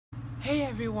Hey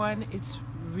everyone, it's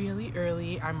really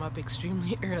early. I'm up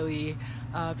extremely early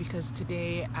because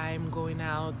today I'm going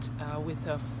out with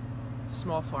a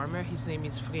small farmer. His name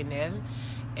is Frenel.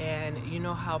 And you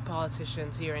know how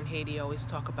politicians here in Haiti always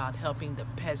talk about helping the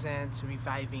peasants,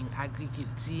 reviving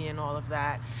agriculture and all of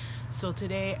that. So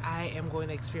today I am going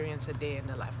to experience a day in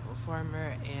the life of a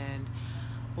farmer and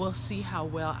we'll see how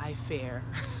well I fare.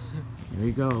 Here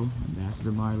we go.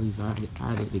 Ambassador Marley's at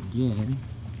it again.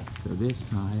 So this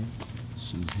time,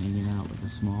 she's hanging out with a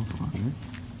small farmer,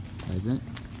 peasant.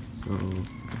 So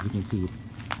as you can see,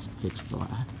 it's pitch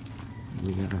black.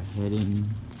 We are heading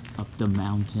up the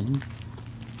mountain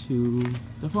to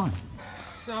the farm.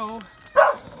 So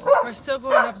we're still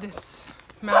going up this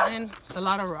mountain. It's a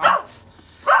lot of rocks.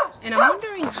 And I'm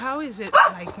wondering how is it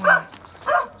like when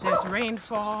there's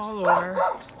rainfall or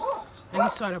any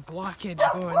sort of blockage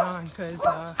going on, because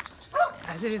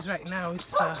as it is right now,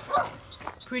 it's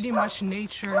pretty much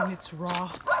nature in its raw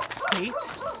state.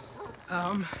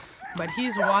 But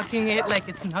he's walking it like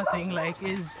it's nothing, like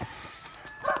he's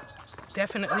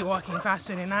definitely walking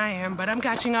faster than I am, but I'm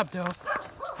catching up though.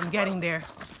 I'm getting there.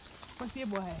 What's your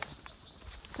boy?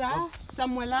 Ça?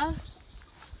 Samuela?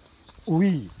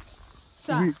 Oui.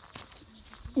 Ça? Oui.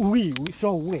 Oui, oui,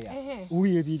 so oui.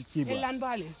 Oui, et puis qui El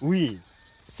Lanbale? Oui.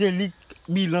 C'est lui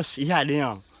bilan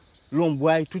jardin. L'on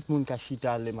boit tout le monde qui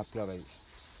chita le m'a travailler.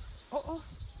 Oh oh.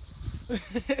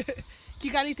 Qui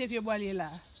qualité pied bois là?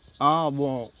 Ah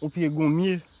bon, on pied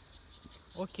gommier.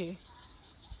 Ok.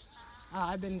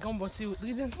 Ah, ben gombo ti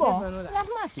reason Bon, for n'a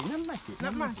marché.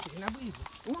 Not marché, not breathe.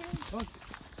 Okay.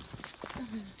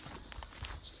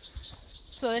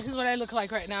 So this is what I look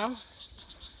like right now.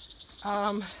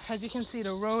 As you can see,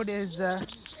 the road is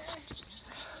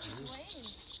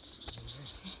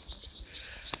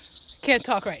can't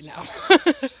talk right now.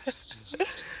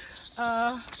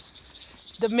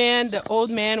 The old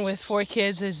man with 4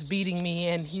 kids is beating me,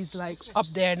 and he's like up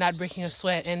there not breaking a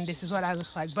sweat, and this is what I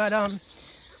look like. But I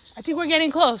think we're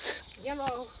getting close.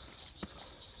 Hello.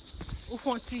 Ou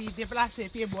font-ils déplacer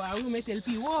pied bois ou mettre le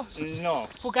pied haut? Non.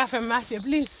 Pour qu'à faire marcher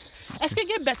plus. Est-ce que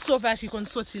y a des bêtes sauvages qui sont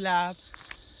sorties là?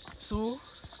 Sous?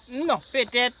 Non,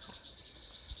 peut-être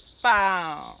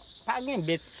pas une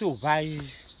bête sauvage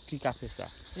qui a fait ça.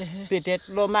 Peut-être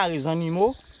l'homme a les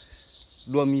animaux,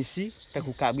 l'homme ici, t'as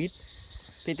qu'au cabrit.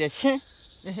 Peut-être chien,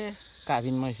 qui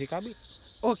vient manger cabrit.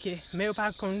 Ok, mais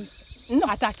pas comme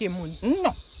attaquer moun.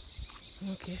 Non.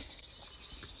 Ok.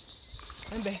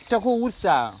 Eh ben. T'as qu'au route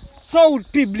ça. Son route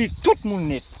publique, tout le monde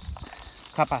net.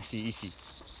 Qui passe ici.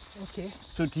 Ok.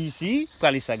 Sorti ici, pour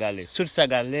aller Sagalais. Sorti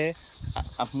Sagalais,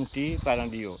 à monter par en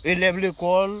dehors. Élève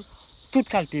l'école, toute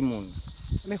qualité monde.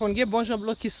 Mais quand il y a bon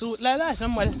jambes qui sous là,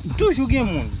 j'aime moi. Toujours il y a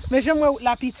monde. Mais j'aime moi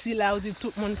la petite là où dit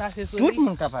tout le monde passe sur. Tout le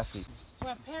monde a passé. We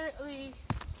apparently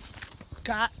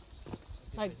got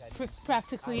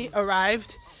practically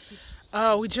arrived.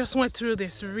 We just went through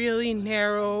this really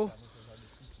narrow,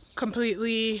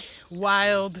 completely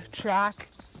wild track,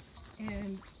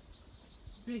 and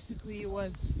basically it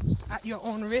was at your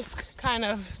own risk kind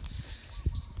of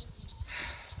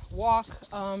walk.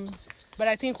 But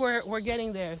I think we're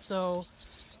getting there. So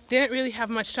didn't really have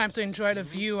much time to enjoy the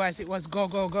view as it was go,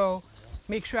 go, go.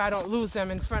 Make sure I don't lose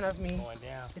them in front of me.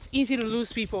 It's easy to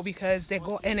lose people because they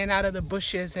go in and out of the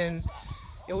bushes, and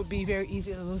it would be very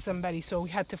easy to lose somebody. So we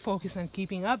had to focus on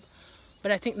keeping up.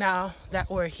 But I think now that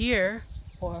we're here,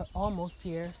 or almost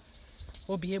here,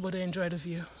 we'll be able to enjoy the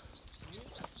view.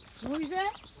 What is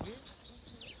that?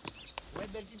 So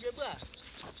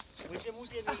we came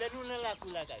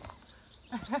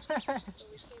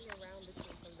around the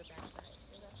tree from the backside.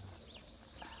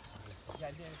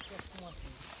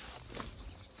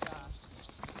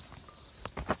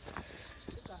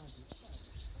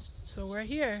 So we're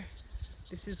here.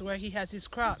 This is where he has his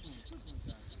crops.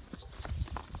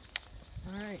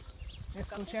 All right, let's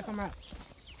go check them out.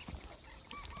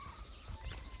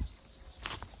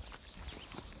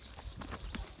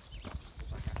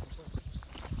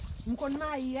 M'kon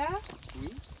maï ya? Oui.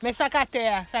 Mais ça ka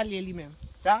terre, ça lié lui-même.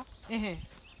 Ça, Eh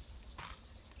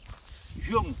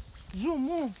joum,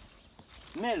 Joumou,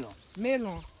 melon.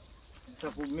 melon. Ça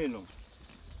pour melon.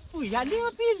 Oui, y a des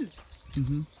en pile.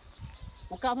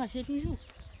 Au cas marcher toujours.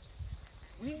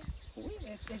 Oui, oui,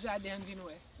 les jardins en vino.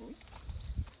 Oui.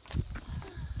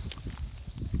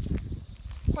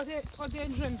 Quand tu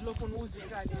es jeune de l'eau pour nous user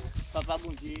jardin. Papa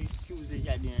bon Dieu, qui vous a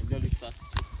jardin dans l'espace,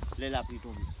 la pluie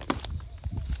tombe.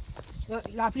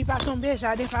 La pluie pas tomber,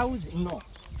 jardin pas user. Non.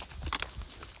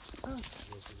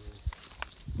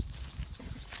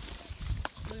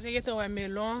 Vous avez un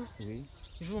melon, Oui,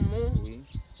 joumou, oui,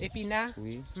 épinard,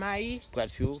 oui. maïs.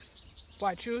 Quattro,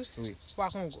 Poitrus, Oui.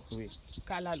 Poicongo, Oui,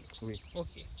 Kalalo. oui.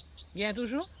 Ok. Bien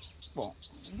toujours? Bon,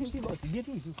 je dis bon, bien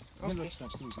toujours. Ok. Bien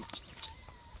l'autre toujours.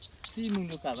 Si nous ne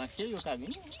pouvons pas marcher, il y a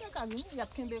venir. Il y a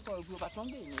qu'un bécor pour ne pas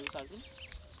tomber, mais il y a venir.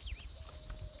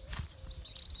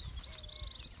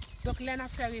 Donc là, on a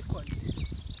fait récolte.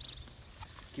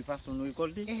 Qui passe nous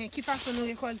récolter? Et qui façon nous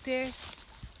récolter?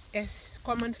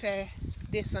 Comment on fait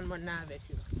descendre maintenant avec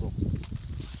eux? Bon,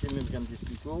 c'est même comme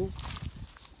j'explique, nous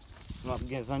avons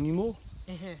des animaux.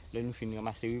 Là, nous finissons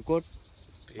ramasser les récoltes.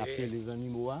 Après les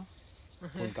animaux,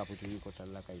 pour nous capoter les récoltes à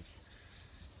la caille.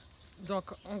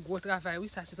 Donc, un gros travail, oui,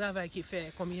 ça c'est un travail qui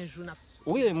fait combien de jours?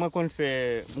 Oui, moi, quand on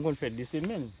fait 2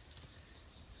 semaines,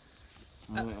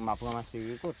 je prends ramasser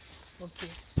les récoltes. Ok.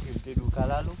 Je suis au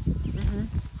Kalalo.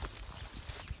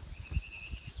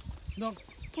 Donc,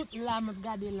 toute là, je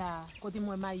regarde là, côté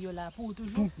moi, maillot là, pour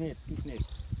toujours? Tout net, tout net.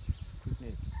 Tout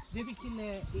net. Depuis qu'il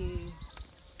est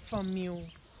famille,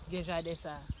 déjà de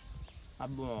ça. Ah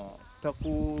bon, tant que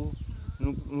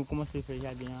nous commençons à faire le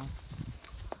jardin,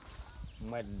 au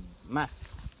mois de mars.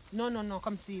 Non,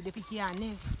 comme si depuis qu'il y a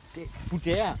année. Pour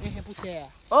terre. Pour terre.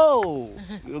 Oh,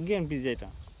 il y a plusieurs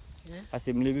temps. Yeah. Parce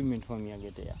que je me lève une famille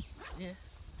à terre.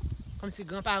 Comme si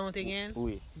grands-parents te gagnent,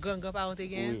 Oui. grands-parents te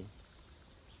gagnent. Oui.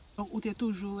 Donc,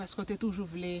 est-ce que tu toujours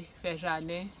voulu faire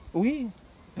jardin? Oui.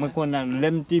 Moi, quand on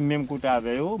l'aime, même quand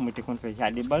avec eux, moi, je fais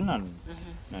jardin banane.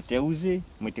 Dans terre usée,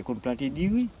 moi, je planter du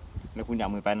riz. Mais quand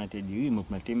je pas planter du riz, je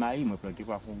plante maïs, je plante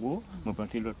poivron, je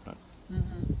plante l'autre plante.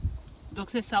 Donc,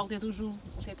 c'est ça, tu es toujours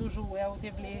ouais, tu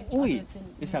voulu. Oui.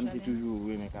 Et ça me dit toujours,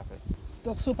 oui, mes cafés.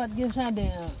 Donc, si tu n'as pas de jardin,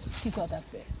 qu'est-ce que tu as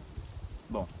fait?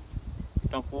 Bon.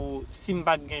 Donc, si je n'ai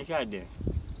pas de jardin,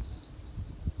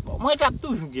 bon, moi, je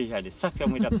toujours un jardin. Chaque fois,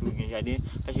 je toujours un jardin.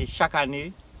 Parce que chaque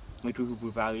année, je suis toujours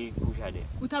préparé pour le jardin.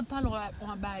 Vous n'avez pas le droit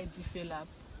de faire là.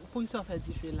 Pour ça fait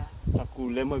du fait là. Donc,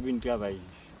 les moi, je travailler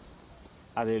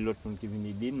avec l'autre qui vient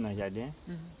aider dans le jardin.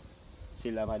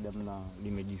 C'est la madame qui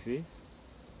met du feu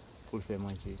pour le faire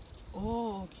manger.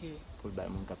 Oh, ok. Pour le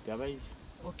mon cap travail.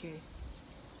 Ok.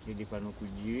 Et des fois, nous coups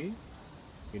de dieu.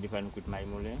 Et des fois, nous coups de maïs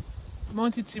moulin.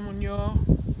 Mon petit moun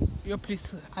yo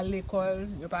plus à l'école,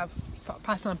 yo pas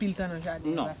sans pile temps dans le jardin.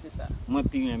 Non. Là, c'est ça. Moi,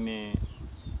 puis, mais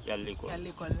il y a l'école. À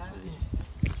l'école là.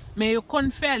 Mais yo kon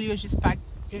faire, yo juste pas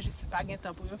gain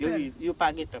temps pour yo faire. Il n'y a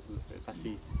pas de temps pour le faire. Parce que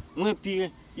moi,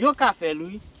 puis, il y a qu'à faire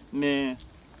lui, mais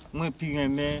moi, puis,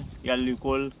 mais il y a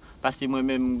l'école. Parce que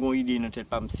moi-même, j'ai une idée dans la tête.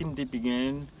 Si je suis plus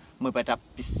grand, moi, je ne vais pas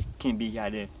plus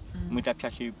jardin. Moi, je vais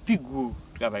chercher plus gros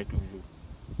travail toujours.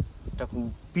 Tant que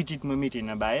petit, je me mets dans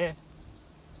le bail.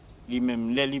 Lui-même,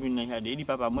 les limites dans le jardin, il dit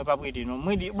papa, moi, je ne vais pas prêter. Non.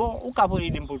 Moi, je dis bon, on peut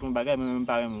prêter pour ton bagage, mais même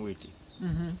pas me prêter.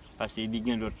 Parce qu'il dit qu'il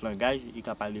y a d'autres langages, il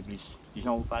peut parler plus. Les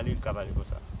gens vont parler, il peut parler comme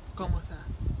ça. Comment ça?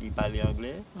 Il parle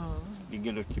anglais, il y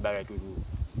a d'autres qui parlent toujours.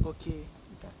 Ok.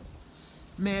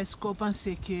 Mais est-ce qu'on pense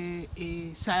que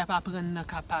ça va pas prendre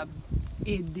capable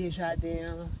d'aider les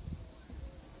jardins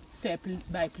faire plus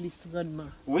rendement?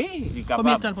 Oui, il est capable.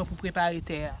 Combien de temps pour préparer la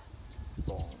terre?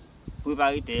 Bon,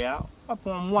 préparer terre,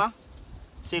 pour moi,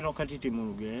 c'est une quantité de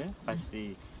mon gain, parce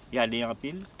qu'il y a des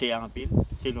empiles, terre en pile,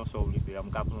 c'est non sur le pays.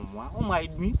 Pour moi, un mois et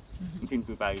demi, je peux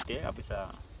préparer terre, après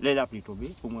ça, la pluie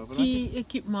tomber, pour moi. Qui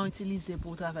équipement utilisé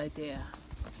pour travailler terre?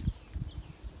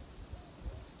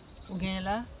 Vous gagnez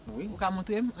là? Oui. Vous pouvez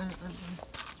montrer?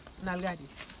 On a regardé.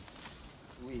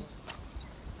 Oui.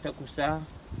 C'est comme ça,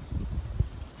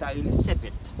 ça a une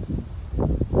sépette.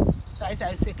 Ça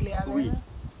c'est clair? Oui.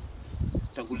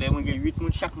 C'est comme ça, il y a 8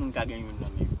 personnes, chaque monde a gagné une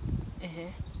année.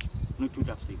 Nous tout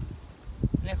à fait.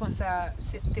 Mais comme ça,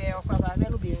 c'est terre on fait avec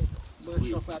ou bien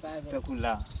Oui. on fait avec? C'est comme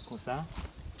là, comme ça,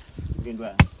 il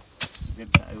doit.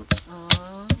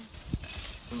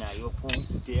 On a eu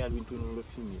un terre, il tourne le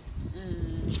fumier.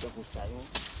 C'est comme ça,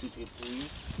 tout est pourri.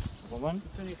 Vous comprenez?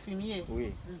 Tout le fumier?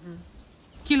 Oui.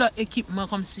 Qui l'autre équipement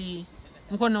comme si,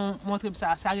 on peut montrer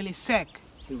ça, ça est sec.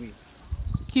 Oui.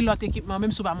 Qui l'autre équipement,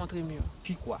 même si on ne va pas montrer mieux?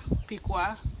 Puis quoi? Puis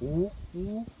quoi? Ou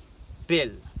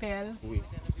pelle. Pelle? Oui.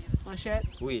 Manchette?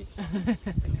 Oui.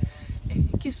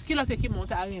 Qui l'autre équipement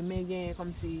tu as rien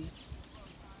comme si,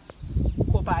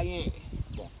 copain?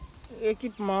 Bon.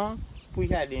 Équipement pour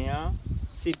jardin,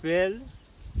 c'est pelle,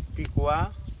 puis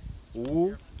quoi?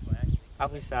 Ou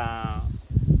après ça,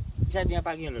 jardin n'a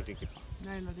pas rien l'autre équipement.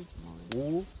 Non, l'autre équipement.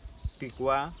 Ou puis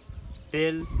quoi?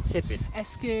 Pelle, c'est pelle.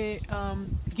 Est-ce que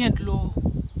il y a de l'eau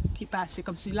qui passe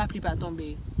comme si la pluie pas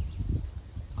tomber?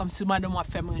 Comme si madame a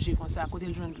fait manger comme ça à côté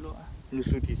de de l'eau. Nous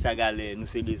sommes des sagalets, nous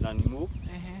sommes des animaux.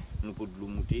 Nous pouvons de l'eau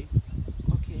monter.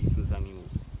 Ok. Des animaux.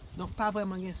 Donc pas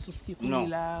vraiment une source qui coule Non,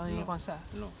 là, rien non. comme ça.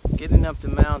 Non. Getting up the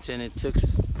mountain, it took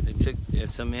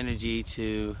some energy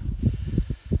to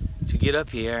to get up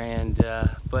here, and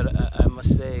but I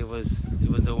must say it was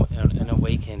an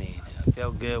awakening. I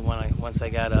felt good once I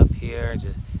got up here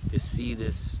to see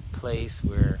this place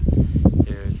where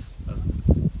there's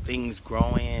things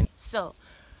growing. So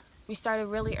we started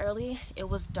really early. It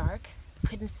was dark.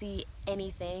 Couldn't see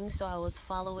anything, so I was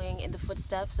following in the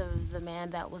footsteps of the man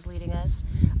that was leading us,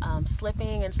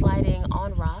 slipping and sliding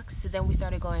on rocks. So then we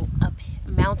started going up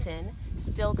mountain.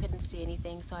 Still couldn't see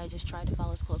anything, so I just tried to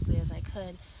follow as closely as I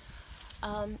could.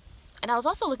 And I was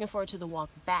also looking forward to the walk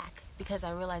back because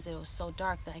I realized that it was so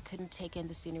dark that I couldn't take in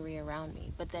the scenery around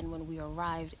me. But then when we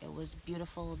arrived, it was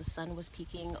beautiful. The sun was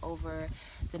peeking over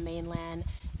the mainland,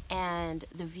 and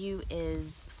the view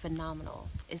is phenomenal.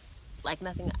 It's like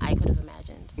nothing I could have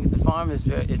imagined. The farm is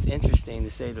it's interesting to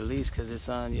say the least, because it's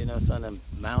on it's on a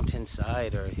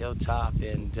mountainside or a hilltop,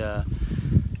 and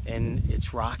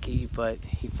it's rocky, but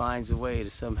he finds a way to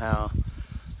somehow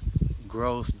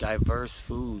grow diverse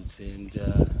foods, and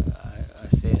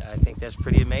I think that's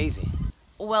pretty amazing.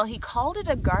 Well, he called it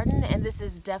a garden, and this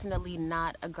is definitely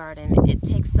not a garden. It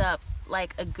takes up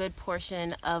like a good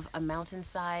portion of a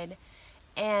mountainside,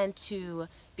 and to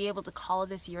be able to call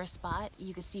this your spot,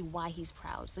 you can see why he's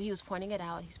proud. So he was pointing it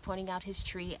out. He's pointing out his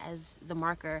tree as the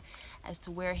marker as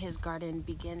to where his garden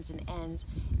begins and ends,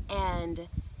 and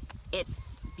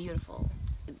it's beautiful.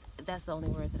 That's the only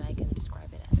word that I can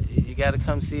describe it as. You got to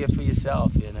come see it for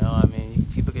yourself, I mean,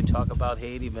 people can talk about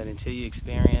Haiti, but until you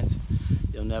experience,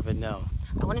 you'll never know.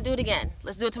 I want to do it again.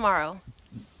 Let's do it tomorrow.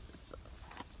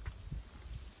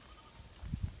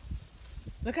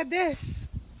 Look at this.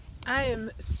 I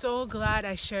am so glad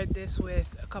I shared this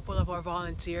with a couple of our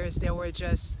volunteers. They were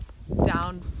just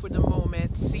down for the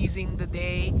moment, seizing the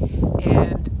day,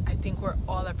 and I think we're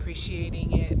all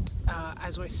appreciating it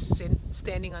as we're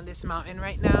standing on this mountain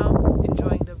right now,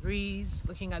 enjoying the breeze,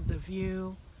 looking at the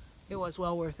view. It was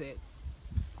well worth it.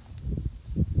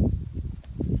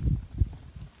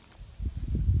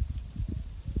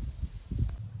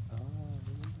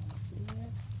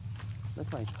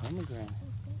 Look like pomegranate.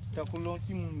 Tant que l'on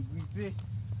ti moun grippé,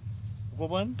 vous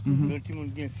comprenez? L'on ti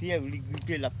moun gen fièvre, li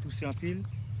grippé la pousse en pile.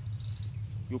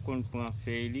 Yo kon prend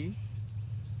feuille li,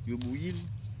 yo bouilli,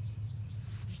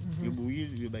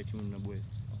 yo bay ti moun nan boire.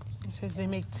 It says they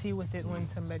make tea with it when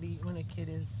a kid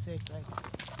is sick. Like.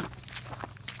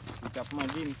 Yo t'a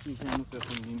demandé qui jan nou fè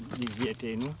pou li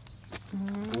viete nou.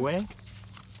 Ouais.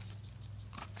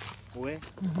 Ouais.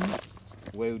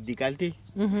 Ouais, décalé.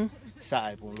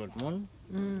 Ça est pour l'autre monde.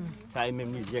 Ça est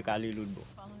même j'ai calé l'autre bord.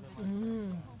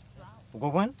 Vous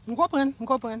comprenez? Je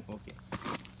comprends. Okay.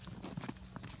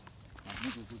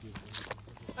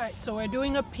 Alright, so we're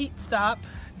doing a pit stop.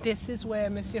 This is where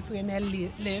Monsieur Frenel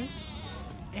lives,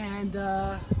 and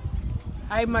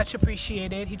I much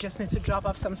appreciate it. He just needs to drop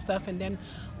off some stuff, and then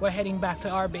we're heading back to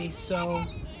our base. So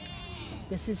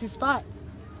this is his spot.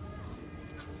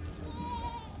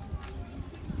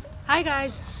 Hi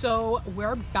guys, so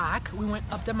we're back. We went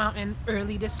up the mountain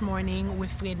early this morning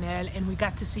with Frenel, and we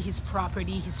got to see his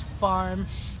property, his farm,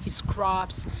 his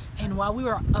crops. And while we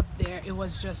were up there, it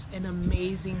was just an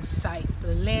amazing sight.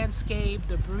 The landscape,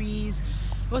 the breeze,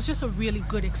 it was just a really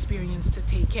good experience to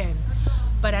take in.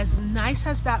 But as nice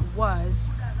as that was,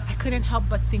 I couldn't help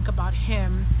but think about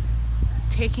him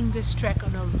taking this trek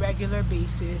on a regular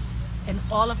basis, and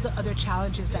all of the other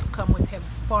challenges that come with him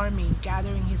farming,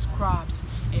 gathering his crops,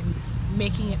 and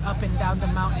making it up and down the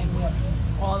mountain with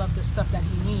all of the stuff that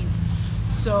he needs.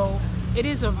 So it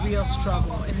is a real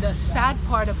struggle. And the sad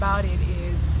part about it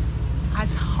is,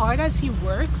 as hard as he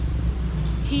works,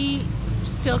 he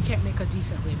still can't make a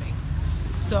decent living.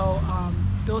 So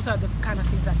those are the kind of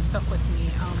things that stuck with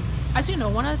me. As you know,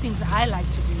 one of the things I like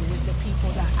to do with the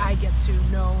people that I get to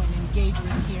know and engage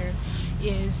with here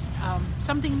is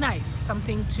something nice,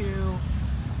 something to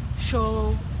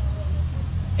show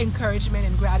encouragement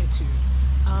and gratitude.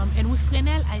 And with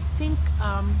Frenel, I think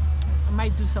I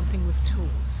might do something with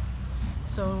tools.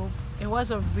 So it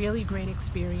was a really great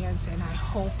experience, and I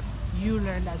hope you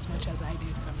learned as much as I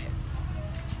did from it.